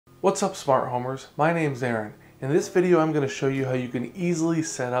What's up, smart homers? My name's Aaron. In this video I'm going to show you how you can easily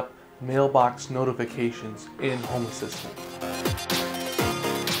set up mailbox notifications in Home Assistant.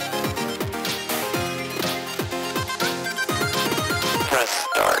 Press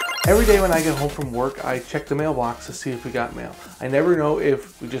start. Every day when I get home from work, I check the mailbox to see if we got mail. I never know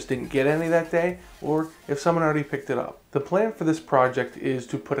if we just didn't get any that day or if someone already picked it up. The plan for this project is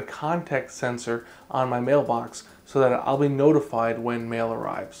to put a contact sensor on my mailbox so that I'll be notified when mail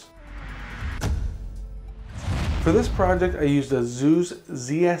arrives. For this project, I used a Zooz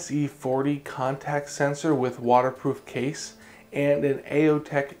ZSE40 contact sensor with waterproof case and an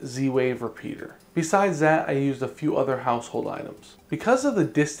Aeotec Z-Wave repeater. Besides that, I used a few other household items. Because of the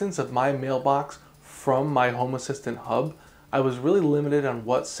distance of my mailbox from my Home Assistant hub, I was really limited on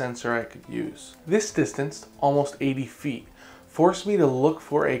what sensor I could use. This distance, almost 80 feet, forced me to look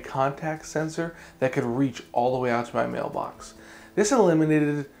for a contact sensor that could reach all the way out to my mailbox. This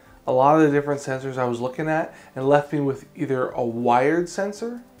eliminated a lot of the different sensors I was looking at and left me with either a wired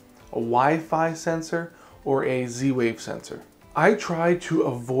sensor, a Wi-Fi sensor, or a Z-Wave sensor. I try to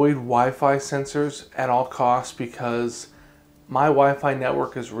avoid Wi-Fi sensors at all costs because my Wi-Fi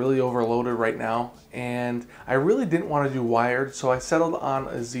network is really overloaded right now and I really didn't want to do wired, so I settled on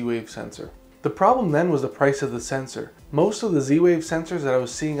a Z-Wave sensor. The problem then was the price of the sensor. Most of the Z-Wave sensors that I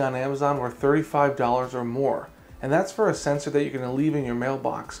was seeing on Amazon were $35 or more, and that's for a sensor that you're going to leave in your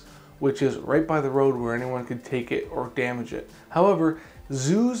mailbox, which is right by the road where anyone could take it or damage it. However,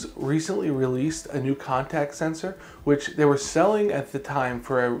 Zooz recently released a new contact sensor, which they were selling at the time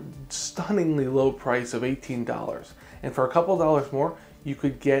for a stunningly low price of $18. And for a couple dollars more, you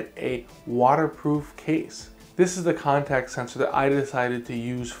could get a waterproof case. This is the contact sensor that I decided to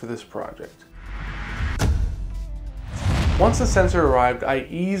use for this project. Once the sensor arrived, I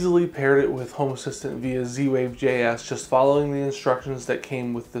easily paired it with Home Assistant via Z-Wave JS, just following the instructions that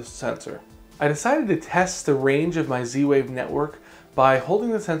came with the sensor. I decided to test the range of my Z-Wave network by holding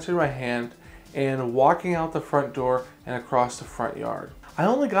the sensor in my hand and walking out the front door and across the front yard. I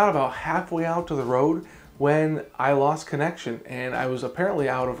only got about halfway out to the road when I lost connection and I was apparently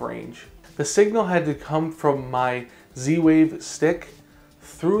out of range. The signal had to come from my Z-Wave stick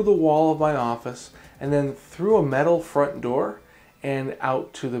through the wall of my office and then through a metal front door and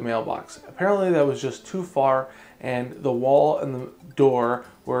out to the mailbox. Apparently that was just too far and the wall and the door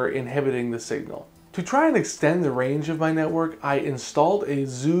were inhibiting the signal. To try and extend the range of my network, I installed a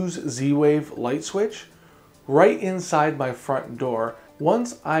Zooz Z-Wave light switch right inside my front door.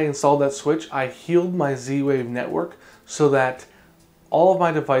 Once I installed that switch, I heeled my Z-Wave network so that all of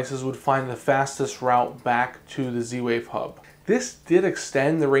my devices would find the fastest route back to the Z-Wave hub. This did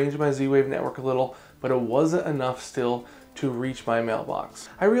extend the range of my Z-Wave network a little, but it wasn't enough still to reach my mailbox.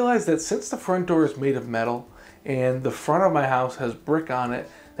 I realized that since the front door is made of metal and the front of my house has brick on it,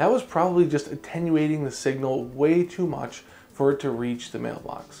 that was probably just attenuating the signal way too much for it to reach the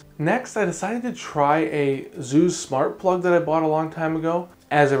mailbox. Next, I decided to try a Zooz smart plug that I bought a long time ago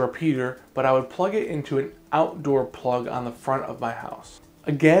as a repeater, but I would plug it into an outdoor plug on the front of my house.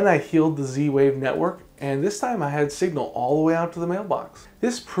 Again, I heeled the Z-Wave network, and this time I had signal all the way out to the mailbox.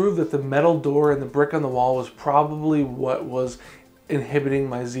 This proved that the metal door and the brick on the wall was probably what was inhibiting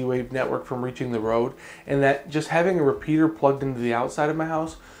my Z-Wave network from reaching the road, and that just having a repeater plugged into the outside of my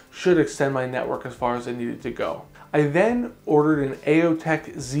house should extend my network as far as it needed to go. I then ordered an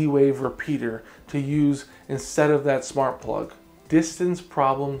Aeotec Z-Wave repeater to use instead of that smart plug. Distance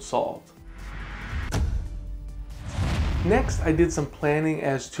problem solved. Next, I did some planning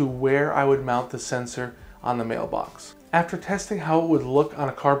as to where I would mount the sensor on the mailbox. After testing how it would look on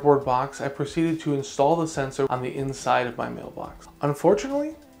a cardboard box, I proceeded to install the sensor on the inside of my mailbox.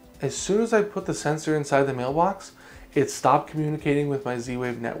 Unfortunately, as soon as I put the sensor inside the mailbox, it stopped communicating with my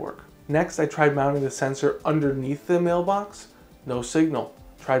Z-Wave network. Next, I tried mounting the sensor underneath the mailbox, no signal.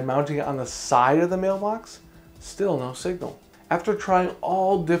 Tried mounting it on the side of the mailbox, still no signal. After trying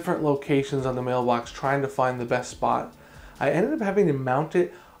all different locations on the mailbox trying to find the best spot, I ended up having to mount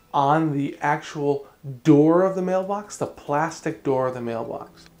it on the actual door of the mailbox, the plastic door of the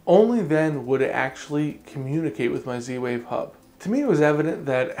mailbox. Only then would it actually communicate with my Z-Wave hub. To me, it was evident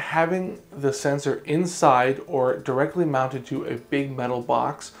that having the sensor inside or directly mounted to a big metal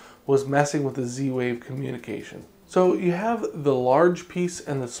box was messing with the Z-Wave communication. So you have the large piece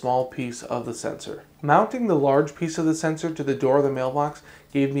and the small piece of the sensor. Mounting the large piece of the sensor to the door of the mailbox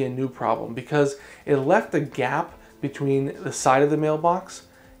gave me a new problem because it left a gap between the side of the mailbox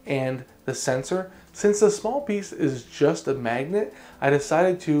and the sensor. Since the small piece is just a magnet, I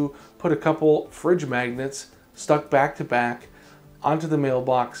decided to put a couple fridge magnets stuck back to back onto the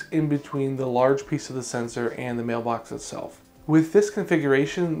mailbox in between the large piece of the sensor and the mailbox itself. With this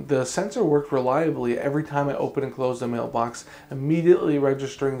configuration, the sensor worked reliably every time I opened and closed the mailbox, immediately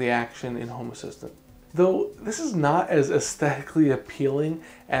registering the action in Home Assistant. Though this is not as aesthetically appealing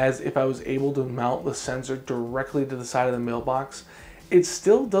as if I was able to mount the sensor directly to the side of the mailbox, it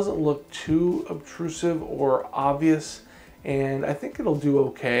still doesn't look too obtrusive or obvious, and I think it'll do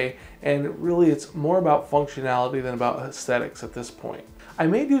okay, and really it's more about functionality than about aesthetics at this point. I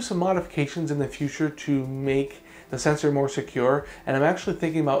may do some modifications in the future to make the sensor more secure, and I'm actually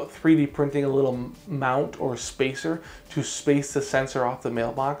thinking about 3D printing a little mount or spacer to space the sensor off the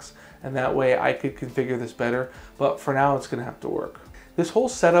mailbox, and that way I could configure this better, but for now it's gonna have to work. This whole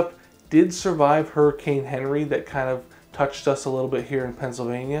setup did survive Hurricane Henry that kind of touched us a little bit here in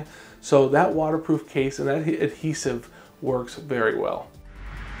Pennsylvania, so that waterproof case and that adhesive works very well.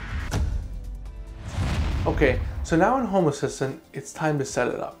 Okay, so now in Home Assistant, it's time to set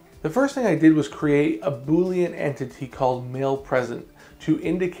it up. The first thing I did was create a Boolean entity called mail present to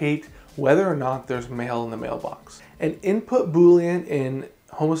indicate whether or not there's mail in the mailbox. An input Boolean in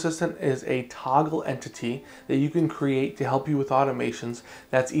Home Assistant is a toggle entity that you can create to help you with automations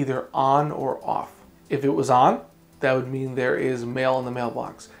that's either on or off. If it was on, that would mean there is mail in the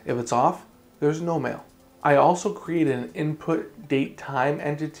mailbox. If it's off, there's no mail. I also created an input date time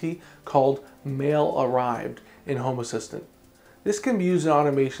entity called mail arrived in Home Assistant. This can be used in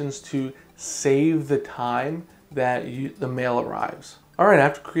automations to save the time that the mail arrives. All right,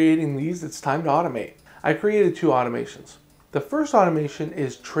 after creating these, it's time to automate. I created 2 automations. The first automation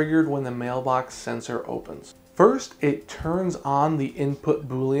is triggered when the mailbox sensor opens. First, it turns on the input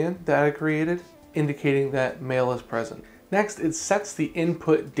Boolean that I created, indicating that mail is present. Next, it sets the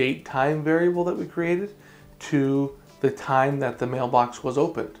input date time variable that we created to the time that the mailbox was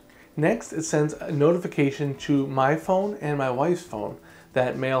opened. Next, it sends a notification to my phone and my wife's phone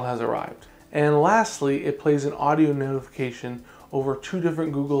that mail has arrived. And lastly, it plays an audio notification over 2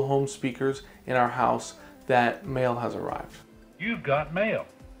 different Google Home speakers in our house that mail has arrived. You've got mail.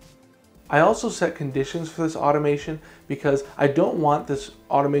 I also set conditions for this automation because I don't want this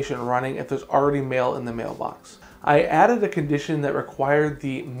automation running if there's already mail in the mailbox. I added a condition that required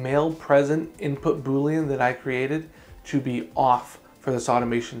the mail present input Boolean that I created to be off for this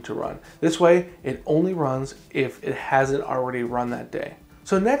automation to run. This way, it only runs if it hasn't already run that day.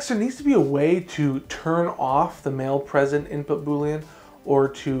 So next, there needs to be a way to turn off the mail present input Boolean or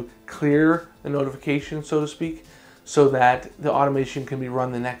to clear the notification, so to speak, so that the automation can be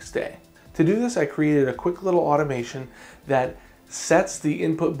run the next day. To do this, I created a quick little automation that sets the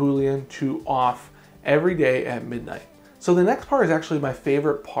input Boolean to off every day at midnight. So the next part is actually my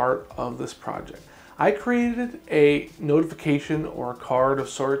favorite part of this project. I created a notification or a card of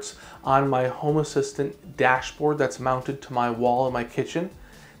sorts on my Home Assistant dashboard that's mounted to my wall in my kitchen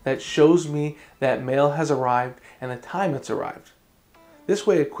that shows me that mail has arrived and the time it's arrived. This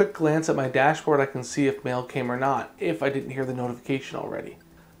way, a quick glance at my dashboard, I can see if mail came or not, if I didn't hear the notification already.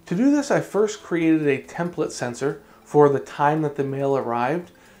 To do this, I first created a template sensor for the time that the mail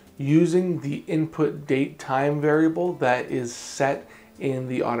arrived using the input date time variable that is set in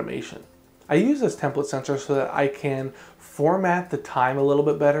the automation. I use this template sensor so that I can format the time a little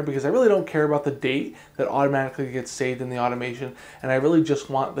bit better because I really don't care about the date that automatically gets saved in the automation, and I really just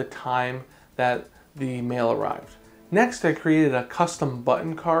want the time that the mail arrived. Next, I created a custom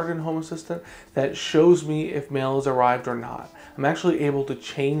button card in Home Assistant that shows me if mail has arrived or not. I'm actually able to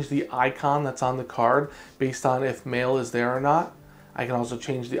change the icon that's on the card based on if mail is there or not. I can also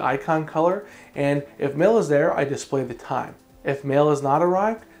change the icon color, and if mail is there, I display the time. If mail has not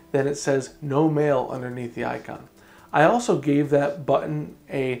arrived, then it says no mail underneath the icon. I also gave that button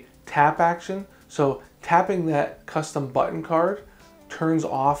a tap action, so tapping that custom button card turns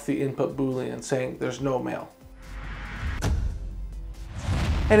off the input Boolean saying there's no mail.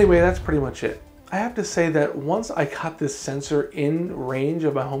 Anyway, that's pretty much it. I have to say that once I got this sensor in range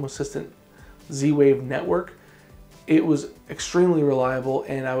of my Home Assistant Z-Wave network, it was extremely reliable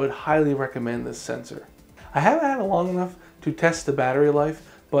and I would highly recommend this sensor. I haven't had it long enough to test the battery life,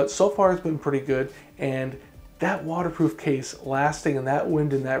 but so far it's been pretty good, and that waterproof case lasting in that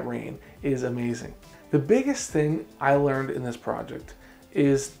wind and that rain is amazing. The biggest thing I learned in this project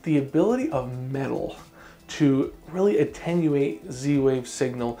is the ability of metal to really attenuate Z-Wave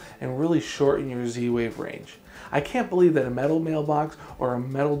signal and really shorten your Z-Wave range. I can't believe that a metal mailbox or a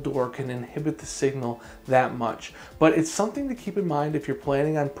metal door can inhibit the signal that much, but it's something to keep in mind if you're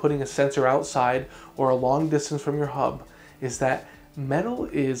planning on putting a sensor outside or a long distance from your hub, is that metal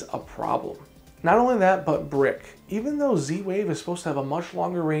is a problem. Not only that, but brick. Even though Z-Wave is supposed to have a much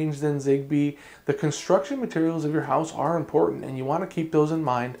longer range than Zigbee, the construction materials of your house are important and you want to keep those in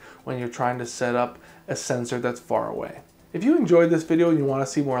mind when you're trying to set up a sensor that's far away. If you enjoyed this video and you want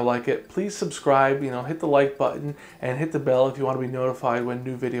to see more like it, please subscribe, hit the like button and hit the bell if you want to be notified when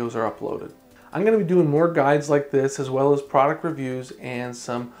new videos are uploaded. I'm going to be doing more guides like this as well as product reviews and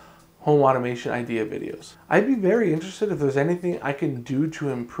some home automation idea videos. I'd be very interested if there's anything I can do to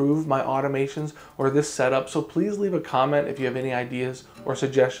improve my automations or this setup, so please leave a comment if you have any ideas or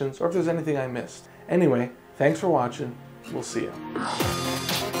suggestions or if there's anything I missed. Anyway, thanks for watching. We'll see you.